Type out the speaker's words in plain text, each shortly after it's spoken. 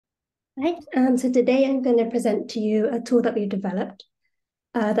Right. So today I'm going to present to you a tool that we've developed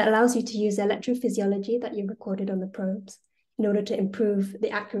that allows you to use electrophysiology that you've recorded on the probes in order to improve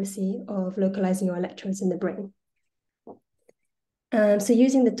the accuracy of localizing your electrodes in the brain. So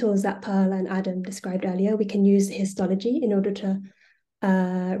using the tools that Pearl and Adam described earlier, we can use histology in order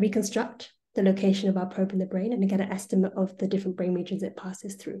to reconstruct the location of our probe in the brain and get an estimate of the different brain regions it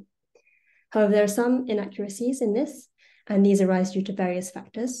passes through. However, there are some inaccuracies in this, and these arise due to various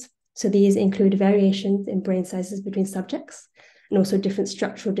factors. So these include variations in brain sizes between subjects and also different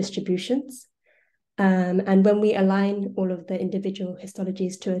structural distributions. And when we align all of the individual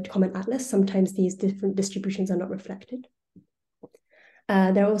histologies to a common atlas, sometimes these different distributions are not reflected.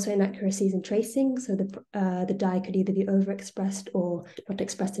 There are also inaccuracies in tracing. So the dye could either be overexpressed or not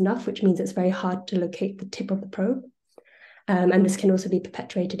expressed enough, which means it's very hard to locate the tip of the probe. And this can also be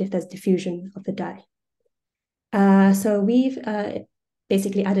perpetuated if there's diffusion of the dye. So we've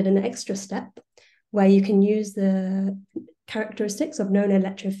basically added an extra step where you can use the characteristics of known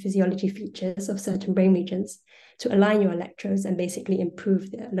electrophysiology features of certain brain regions to align your electrodes and basically improve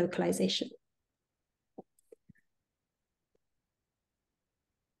their localization.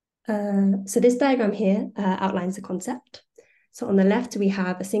 So this diagram here outlines the concept. So on the left, we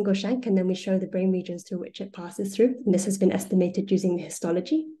have a single shank, and then we show the brain regions through which it passes through. And this has been estimated using the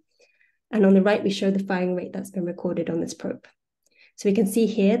histology. And on the right, we show the firing rate that's been recorded on this probe. So we can see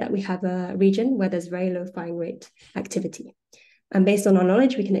here that we have a region where there's very low firing rate activity. And based on our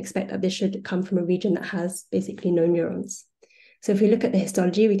knowledge, we can expect that this should come from a region that has basically no neurons. So if we look at the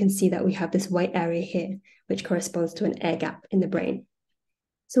histology, we can see that we have this white area here, which corresponds to an air gap in the brain.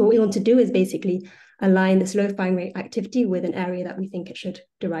 So what we want to do is basically align this low firing rate activity with an area that we think it should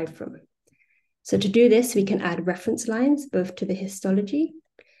derive from. So to do this, we can add reference lines both to the histology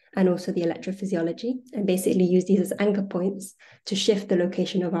and also the electrophysiology, and basically use these as anchor points to shift the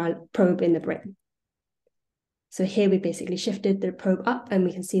location of our probe in the brain. So here we basically shifted the probe up, and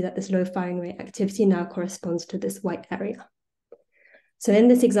we can see that this low firing rate activity now corresponds to this white area. So in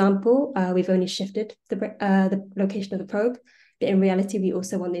this example, we've only shifted the location of the probe, but in reality, we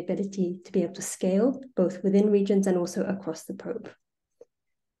also want the ability to be able to scale both within regions and also across the probe.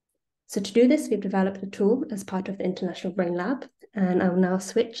 So to do this, we've developed a tool as part of the International Brain Lab, and I will now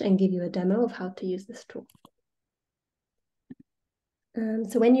switch and give you a demo of how to use this tool.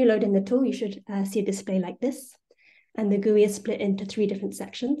 So when you load in the tool, you should see a display like this, and the GUI is split into 3 different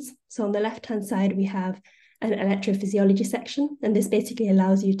sections. So on the left-hand side, we have an electrophysiology section, and this basically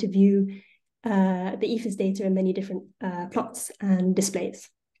allows you to view the EFIS data in many different plots and displays.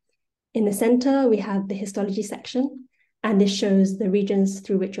 In the center, we have the histology section, and this shows the regions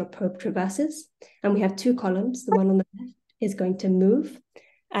through which your probe traverses. And we have 2 columns. The one on the left is going to move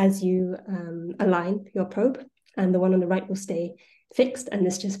as you align your probe, and the one on the right will stay fixed, and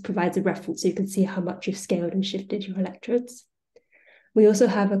this just provides a reference so you can see how much you've scaled and shifted your electrodes. We also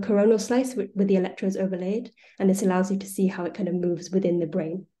have a coronal slice with the electrodes overlaid, and this allows you to see how it kind of moves within the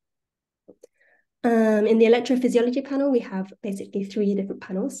brain. In the electrophysiology panel, we have basically 3 different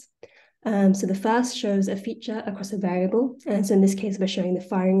panels. So the first shows a feature across a variable, and so in this case, we're showing the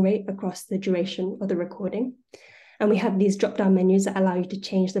firing rate across the duration of the recording. And we have these drop-down menus that allow you to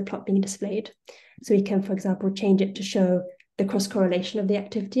change the plot being displayed. So we can, for example, change it to show the cross-correlation of the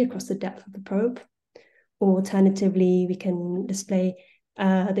activity across the depth of the probe. Or alternatively, we can display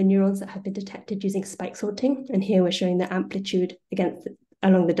the neurons that have been detected using spike sorting. And here we're showing the amplitude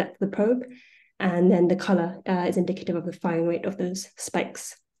along the depth of the probe. And then the color is indicative of the firing rate of those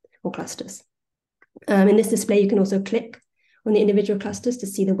spikes or clusters. In this display, you can also click on the individual clusters to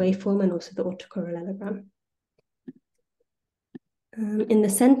see the waveform and also the autocorrellogram. In the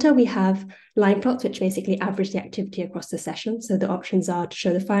center, we have line plots, which basically average the activity across the session. So the options are to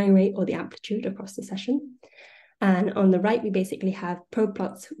show the firing rate or the amplitude across the session. And on the right, we basically have probe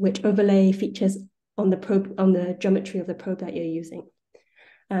plots, which overlay features on the geometry of the probe that you're using.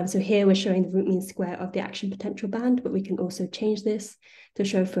 So here we're showing the root mean square of the action potential band, but we can also change this to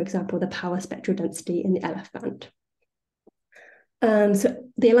show, for example, the power spectral density in the LF band. So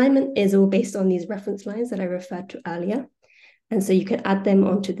the alignment is all based on these reference lines that I referred to earlier. And so you can add them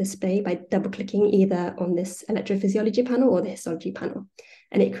onto display by double-clicking either on this electrophysiology panel or the histology panel.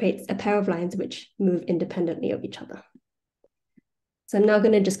 And it creates a pair of lines which move independently of each other. So I'm now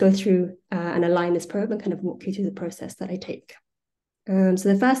going to just go through and align this probe and kind of walk you through the process that I take. So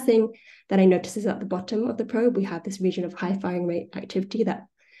the first thing that I notice is at the bottom of the probe, we have this region of high firing rate activity that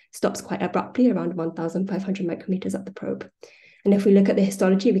stops quite abruptly around 1,500 micrometers up the probe. And if we look at the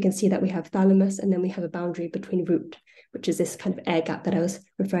histology, we can see that we have thalamus, and then we have a boundary between root, which is this kind of air gap that I was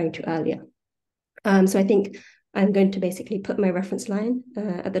referring to earlier. So I think I'm going to basically put my reference line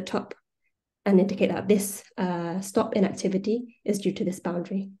at the top and indicate that this stop in activity is due to this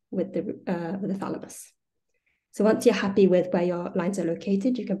boundary with the thalamus. So once you're happy with where your lines are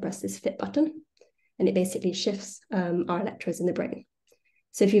located, you can press this fit button, and it basically shifts our electrodes in the brain.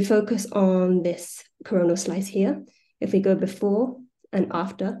 So if you focus on this coronal slice here, if we go before and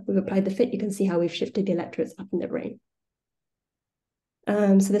after we've applied the fit, you can see how we've shifted the electrodes up in the brain.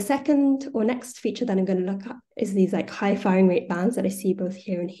 So the second or next feature that I'm going to look at is these like high firing rate bands that I see both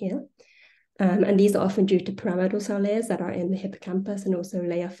here and here. And these are often due to pyramidal cell layers that are in the hippocampus and also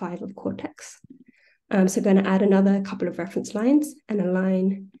layer 5 of cortex. So I'm going to add another couple of reference lines and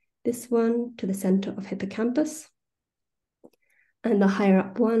align this one to the center of hippocampus, and the higher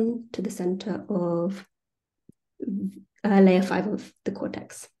up one to the center of layer 5 of the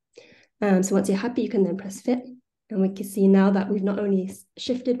cortex. So once you're happy, you can then press fit. And we can see now that we've not only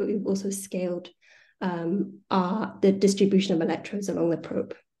shifted, but we've also scaled the distribution of electrodes along the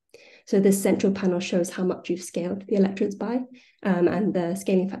probe. So this central panel shows how much you've scaled the electrodes by, and the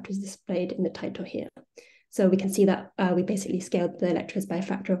scaling factor is displayed in the title here. So we can see that we basically scaled the electrodes by a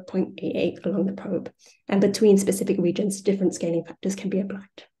factor of 0.88 along the probe. And between specific regions, different scaling factors can be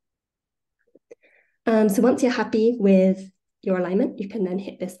applied. So once you're happy with your alignment, you can then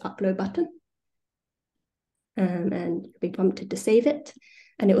hit this upload button. And you'll be prompted to save it.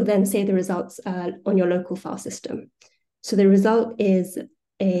 And it will then save the results on your local file system. So the result is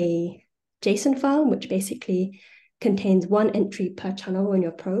a JSON file, which basically contains one entry per channel on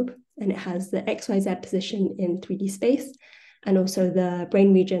your probe. And it has the XYZ position in 3D space, and also the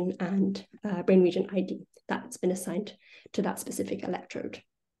brain region and brain region ID that's been assigned to that specific electrode.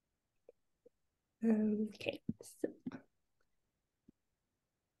 Okay.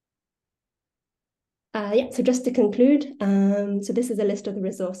 So just to conclude, so this is a list of the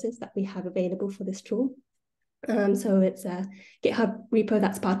resources that we have available for this tool. So it's a GitHub repo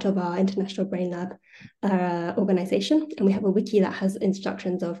that's part of our International Brain Lab organization. And we have a wiki that has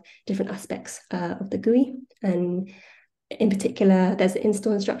instructions of different aspects of the GUI. And in particular, there's the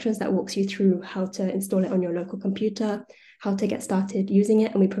install instructions that walks you through how to install it on your local computer, how to get started using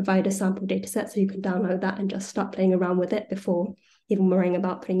it. And we provide a sample data set so you can download that and just start playing around with it before even worrying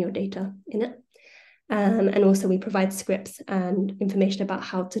about putting your data in it. And also we provide scripts and information about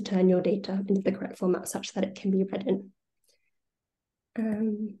how to turn your data into the correct format such that it can be read in.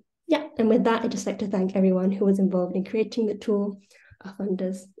 Yeah, and with that, I'd just like to thank everyone who was involved in creating the tool, our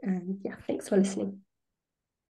funders, and yeah, thanks for listening.